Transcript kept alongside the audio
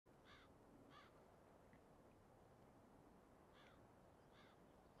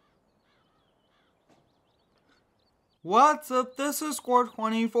What's up, this is Squad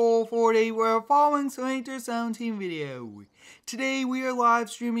 2440, we're following Simulator 17 video. Today we are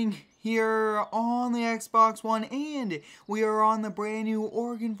live streaming here on the Xbox One, and we are on the brand new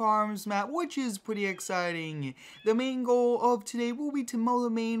Oregon Farms map, which is pretty exciting. The main goal of today will be to mow the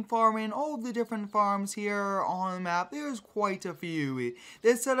main farm and all of the different farms here on the map. There's quite a few.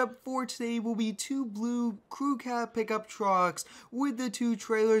 The setup for today will be two blue crew cab pickup trucks with the two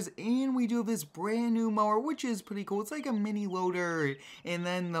trailers, and we do have this brand new mower, which is pretty cool. It's like a mini loader, and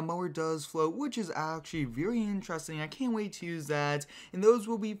then the mower does float, which is actually very interesting. I can't wait to use that, and those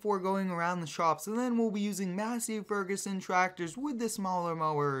will be for going around the shops. And then we'll be using massive Ferguson tractors with the smaller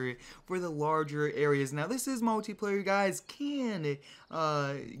mower for the larger areas. Now this is multiplayer, you guys can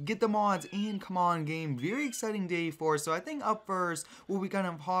get the mods and come on game. Very exciting day for us. So I think up first we'll be kind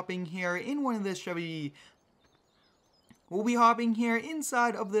of hopping here in one of this Chevy. We'll be hopping here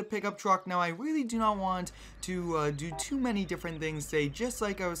inside of the pickup truck. Now I really do not want to do too many different things today, just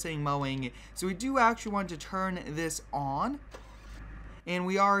like I was saying mowing. So we do actually want to turn this on. And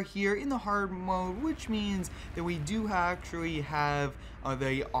we are here in the hard mode, which means that we do actually have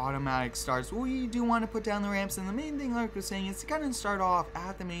the automatic starts. We do want to put down the ramps, and the main thing, like I was saying, is to kind of start off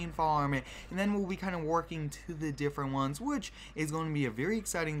at the main farm, and then we'll be kind of working to the different ones, which is going to be a very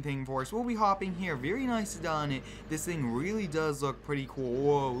exciting thing for us. We'll be hopping here. Very nicely done. This thing really does look pretty cool.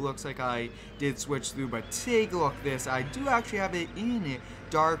 Whoa, looks like I did switch through, but take a look at this. I do actually have it in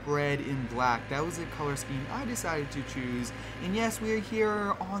dark red and black. That was the color scheme I decided to choose. And yes, we are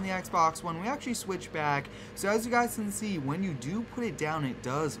here on the Xbox One. We actually switched back. So as you guys can see, when you do put it down, it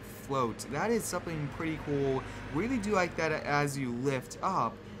does float. That is something pretty cool. Really do like that as you lift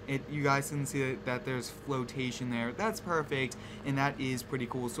up. You guys can see that there's flotation there. That's perfect, and that is pretty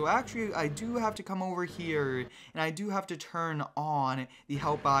cool. So actually, I do have to come over here, and I do have to turn on the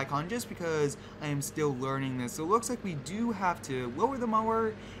help icon just because I am still learning this. So it looks like we do have to lower the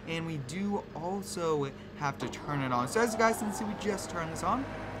mower, and we do also have to turn it on. So as you guys can see, we just turned this on.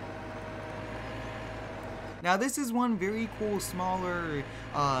 Now this is one very cool, smaller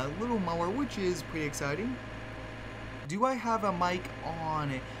little mower, which is pretty exciting. Do I have a mic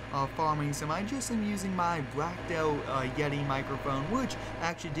on farming sim? I just am using my blacked out Yeti microphone, which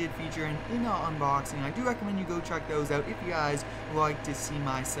actually did feature in an unboxing. I do recommend you go check those out if you guys like to see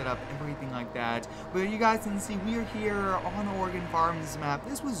my setup, everything like that. But you guys can see we are here on the Oregon Farms map.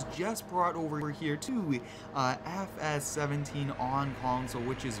 This was just brought over here to FS17 on console,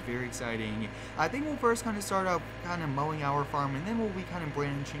 which is very exciting. I think we'll first kind of start out kind of mowing our farm, and then we'll be kind of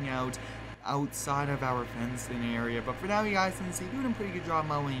branching out outside of our fenced in area. But for now, you guys can see doing a pretty good job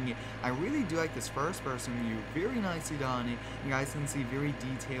mowing. I really do like this first person view. Very nicely done. You guys can see very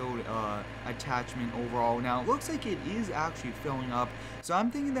detailed attachment overall. Now it looks like it is actually filling up, so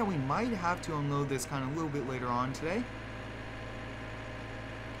I'm thinking that we might have to unload this kind of a little bit later on today.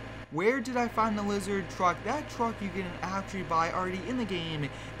 Where did I find the lizard truck? That truck you can actually buy already in the game,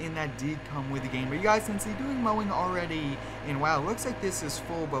 and that did come with the game. But you guys can see doing mowing already, and wow, it looks like this is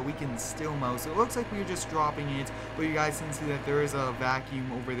full, but we can still mow. So it looks like we're just dropping it, but you guys can see that there is a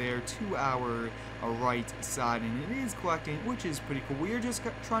vacuum over there to our right side, and it is collecting, which is pretty cool. We are just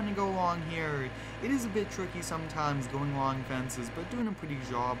trying to go along here. It is a bit tricky sometimes going along fences, but doing a pretty good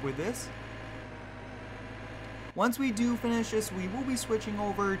job with this. Once we do finish this, we will be switching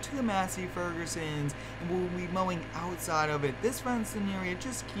over to the Massey Fergusons, and we'll be mowing outside of it. This fenced-in area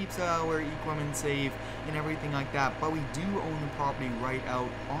just keeps our equipment safe and everything like that, but we do own the property right out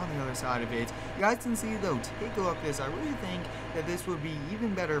on the other side of it. You guys can see though, take a look at this. I really think that this would be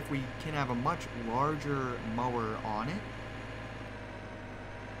even better if we can have a much larger mower on it.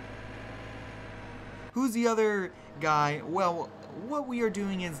 Who's the other guy? Well, what we are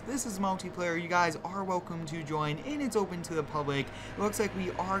doing is, this is multiplayer. You guys are welcome to join, and it's open to the public. It looks like we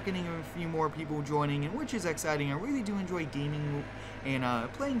are getting a few more people joining, and which is exciting. I really do enjoy gaming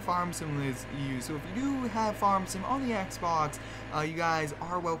and playing Farm Sim with you. So if you do have Farm Sim on the Xbox, you guys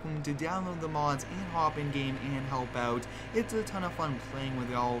are welcome to download the mods and hop in game and help out. It's a ton of fun playing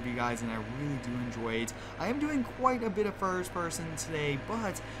with all of you guys, and I really do enjoy it. I am doing quite a bit of first person today,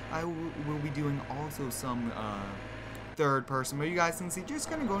 but I will be doing also some third person. But you guys can see just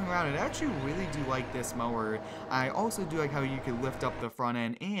kind of going around, I actually really do like this mower. I also do like how you can lift up the front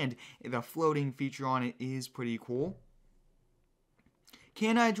end, and the floating feature on it is pretty cool.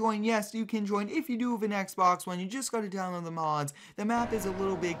 Can I join? Yes, you can join. If you do have an Xbox One, you just got to download the mods. The map is a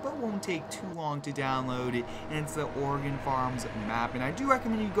little big, but won't take too long to download it, and it's the Oregon Farms map. And I do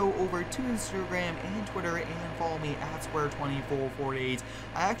recommend you go over to Instagram and Twitter and follow me at Square2448.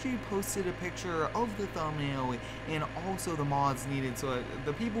 I actually posted a picture of the thumbnail and also the mods needed, so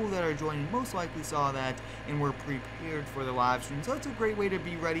the people that are joining most likely saw that and were prepared for the live stream. So it's a great way to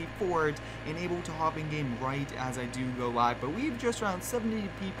be ready for it and able to hop in game right as I do go live. But we've just around 70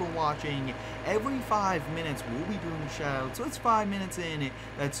 people watching. Every 5 minutes we'll be doing shoutouts. So it's 5 minutes in.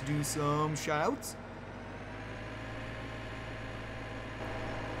 Let's do some shoutouts.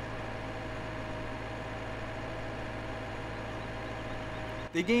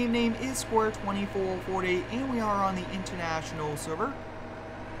 The game name is Square2448 and we are on the international server.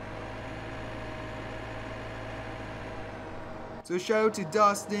 So shout out to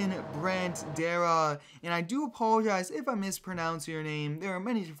Dustin, Brent, Dara, and I do apologize if I mispronounce your name. There are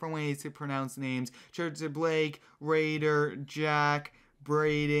many different ways to pronounce names. Shout out to Blake, Raider, Jack,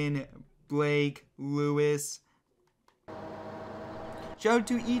 Braden, Blake, Lewis. Shout out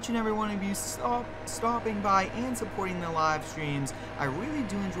to each and every one of you stopping by and supporting the live streams. I really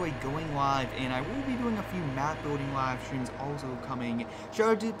do enjoy going live, and I will be doing a few map building live streams also coming. Shout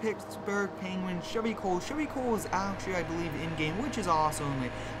out to Pittsburgh Penguins, Chevy Cole. Chevy Cole is actually, I believe, in-game, which is awesome.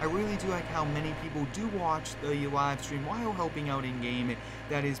 I really do like how many people do watch the live stream while helping out in-game.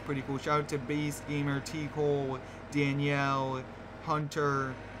 That is pretty cool. Shout out to Base Gamer, T. Cole, Danielle,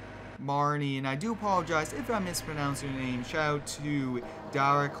 Hunter, Marnie, and I do apologize if I mispronounce your name. Shout out to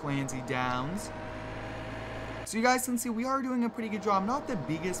Dara Clancy Downs. So you guys can see we are doing a pretty good job. Not the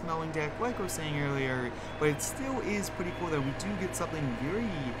biggest mowing deck like I was saying earlier, but it still is pretty cool that we do get something very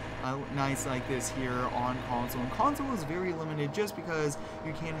nice like this here on console. And console is very limited just because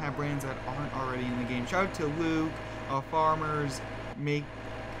you can't have brands that aren't already in the game. Shout out to Luke, Farmers, Make,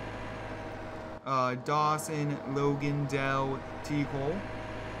 Dawson, Logan, Dell, T. Cole.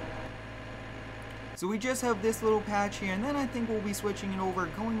 So we just have this little patch here, and then I think we'll be switching it over,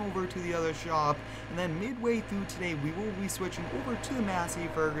 going over to the other shop, and then midway through today we will be switching over to the Massey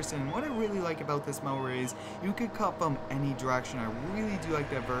Ferguson. What I really like about this mower is you could cut from any direction. I really do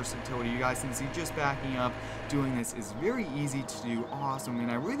like that versatility. You guys can see just backing up, doing this is very easy to do, awesome, and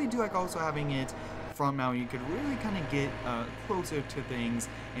I really do like also having it front mount. You could really kind of get closer to things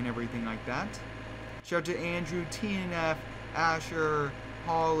and everything like that. Shout out to Andrew, TNF, Asher,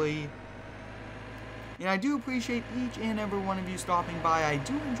 Holly. And I do appreciate each and every one of you stopping by. I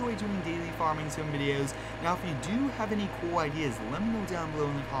do enjoy doing daily farming sim videos. Now if you do have any cool ideas, let me know down below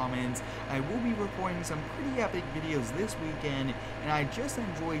in the comments. I will be recording some pretty epic videos this weekend, and I just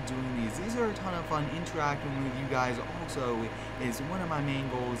enjoy doing these. These are a ton of fun. Interacting with you guys also is one of my main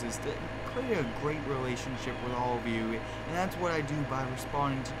goals, is to create a great relationship with all of you, and that's what I do by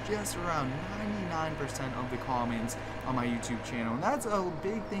responding to just around 99% of the comments on my YouTube channel. And that's a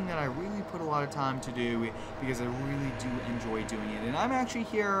big thing that I really put a lot of time to do because I really do enjoy doing it. And I'm actually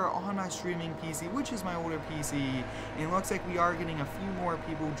here on my streaming PC, which is my older PC, and it looks like we are getting a few more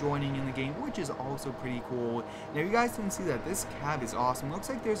people joining in the game, which is also pretty cool. Now you guys can see that this cab is awesome. Looks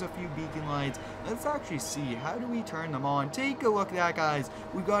like there's a few beacon lights. Let's actually see, how do we turn them on? Take a look at that, guys.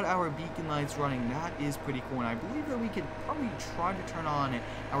 We got our beacon lights running. That is pretty cool, and I believe that we could probably try to turn on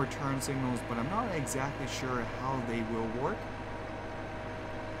our turn signals, but I'm not exactly sure how they will work.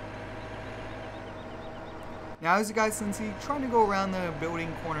 Now, as you guys can see, trying to go around the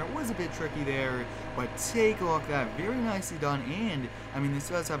building corner was a bit tricky there, but take a look at that. Very nicely done, and, I mean, this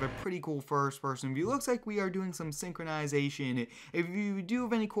does have a pretty cool first-person view. Looks like we are doing some synchronization. If you do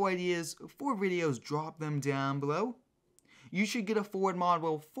have any cool ideas for videos, drop them down below. You should get a Ford mod.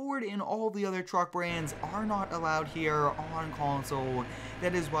 Well, Ford and all the other truck brands are not allowed here on console.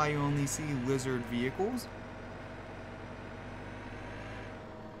 That is why you only see Lizard vehicles.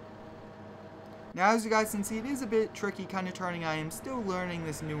 Now, as you guys can see, it is a bit tricky kind of turning. I am still learning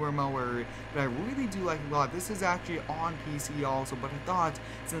this newer mower, but I really do like it a lot. This is actually on PC also, but I thought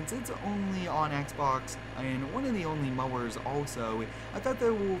since it's only on Xbox and one of the only mowers also, I thought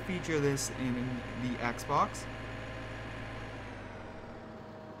that we'll feature this in the Xbox.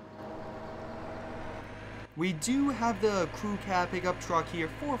 We do have the crew cab pickup truck here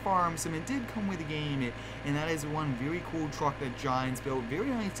for Farm Sim. It did come with the game, and that is one very cool truck that Giants built. Very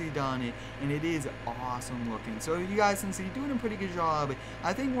nicely done, and it is awesome looking. So you guys can see, doing a pretty good job.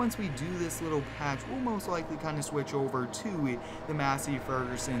 I think once we do this little patch, we'll most likely kind of switch over to the Massey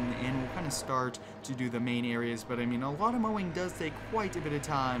Ferguson, and we'll kind of start to do the main areas. But I mean, a lot of mowing does take quite a bit of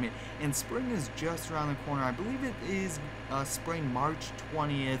time, and spring is just around the corner. I believe it is spring March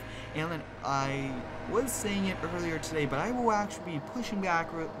 20th, and then I was saying it earlier today, but I will actually be pushing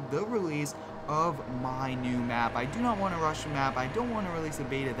back the release of my new map. I do not want to rush the map. I don't want to release a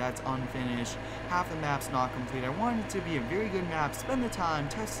beta that's unfinished. Half the map's not complete. I want it to be a very good map, spend the time,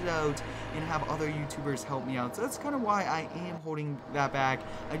 test it out, and have other YouTubers help me out. So that's kind of why I am holding that back.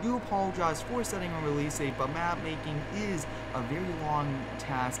 I do apologize for setting a release date, but map making is a very long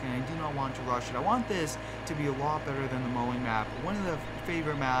task, and I do not want to rush it. I want this to be a lot better than the Mowing map. One of the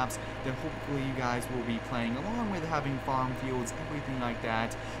favorite maps that hopefully you guys will be playing, along with having farm fields, everything like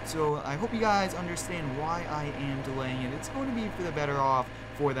that. So I hope you guys understand why I am delaying it. It's going to be for the better off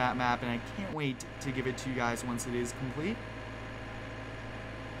for that map, and I can't wait to give it to you guys once it is complete.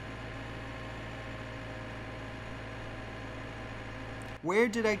 Where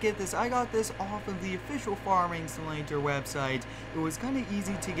did I get this? I got this off of the official Farming Simulator website. It was kind of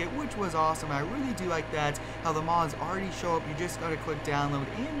easy to get, which was awesome. I really do like that, how the mods already show up. You just gotta click download,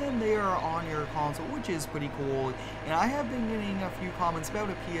 and then they are on your console, which is pretty cool. And I have been getting a few comments about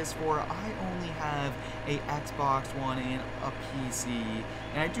a PS4. I only have a Xbox One and a PC.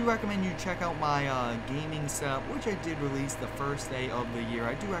 And I do recommend you check out my gaming setup, which I did release the first day of the year.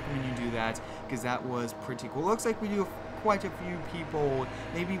 I do recommend you do that, because that was pretty cool. Looks like we do quite a few people.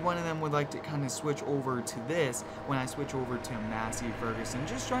 Maybe one of them would like to kind of switch over to this when I switch over to Massey Ferguson.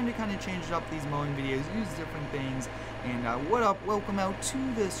 Just trying to kind of change up these mowing videos, use different things. And what up? Welcome out to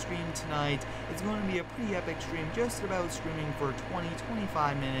the stream tonight. It's going to be a pretty epic stream, just about streaming for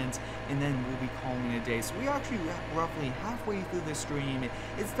 20-25 minutes, and then we'll be calling it a day. So we are actually roughly halfway through the stream.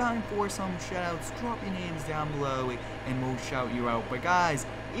 It's time for some shoutouts. Drop your names down below, and we'll shout you out. But guys,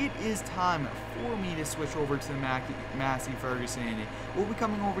 it is time for me to switch over to the Massey Ferguson. We'll be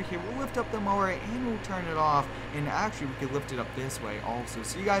coming over here, we'll lift up the mower, and we'll turn it off, and actually we could lift it up this way also,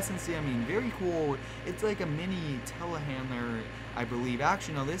 so you guys can see. I mean, very cool. It's like a mini telehandler, I believe.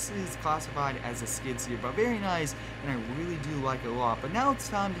 Actually, no, this is classified as a skid steer, but very nice, and I really do like it a lot. But now it's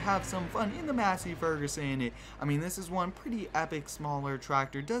time to have some fun in the Massey Ferguson. I mean, this is one pretty epic smaller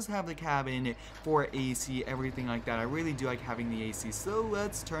tractor. It does have the cabin for AC, everything like that. I really do like having the AC. So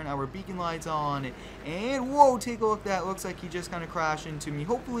let's turn our beacon lights on, and whoa, take a look. That looks like he just kind of crashed into me.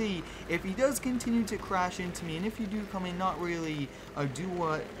 Hopefully, if he does continue to crash into me, and if you do come in, not really do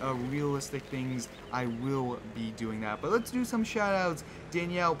what realistic things, I will be doing that. But let's do some shoutouts.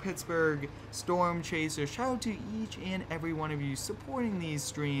 Danielle, Pittsburgh, Storm Chaser, shout out to each and every one of you supporting these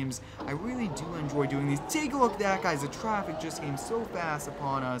streams. I really do enjoy doing these. Take a look at that, guys. The traffic just came so fast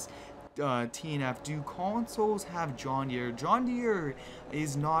upon us. TNF, do consoles have John Deere? John Deere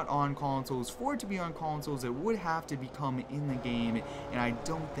is not on consoles. For it to be on consoles, it would have to become in the game, and I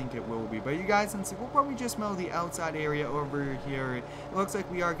don't think it will be. But you guys can see, we'll probably just mow the outside area over here. It looks like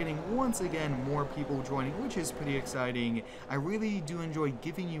we are getting, once again, more people joining, which is pretty exciting. I really do enjoy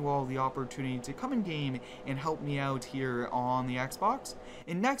giving you all the opportunity to come in game and help me out here on the Xbox.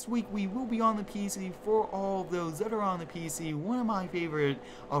 And next week, we will be on the PC. For all of those that are on the PC, one of my favorite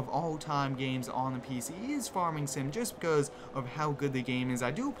of all time games on the PC is Farming Sim, just because of how good the game is.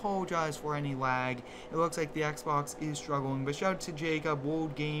 I do apologize for any lag. It looks like the Xbox is struggling, but shout out to Jacob,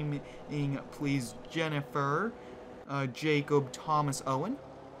 World Gaming, please, Jennifer, Jacob, Thomas Owen.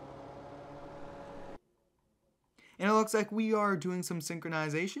 And it looks like we are doing some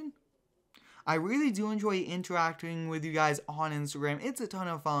synchronization. I really do enjoy interacting with you guys on Instagram. It's a ton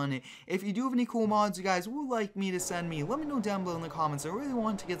of fun. If you do have any cool mods you guys would like me to send me, let me know down below in the comments. I really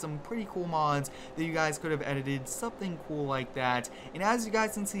want to get some pretty cool mods that you guys could have edited, something cool like that. And as you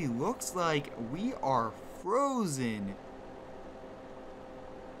guys can see, looks like we are frozen.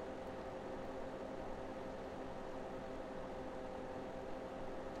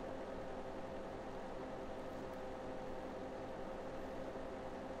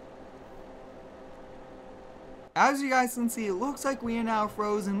 As you guys can see, it looks like we are now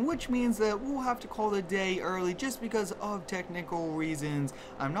frozen, which means that we'll have to call the day early just because of technical reasons.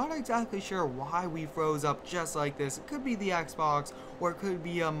 I'm not exactly sure why we froze up just like this. It could be the Xbox, or it could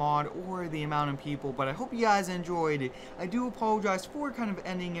be a mod, or the amount of people, but I hope you guys enjoyed it. I do apologize for kind of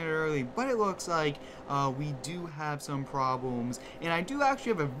ending it early, but it looks like we do have some problems. And I do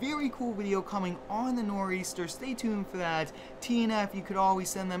actually have a very cool video coming on the Nor'easter. Stay tuned for that. TNF, you could always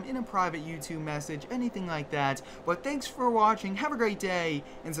send them in a private YouTube message, anything like that. But thanks for watching, have a great day,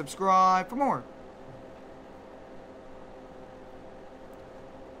 and subscribe for more.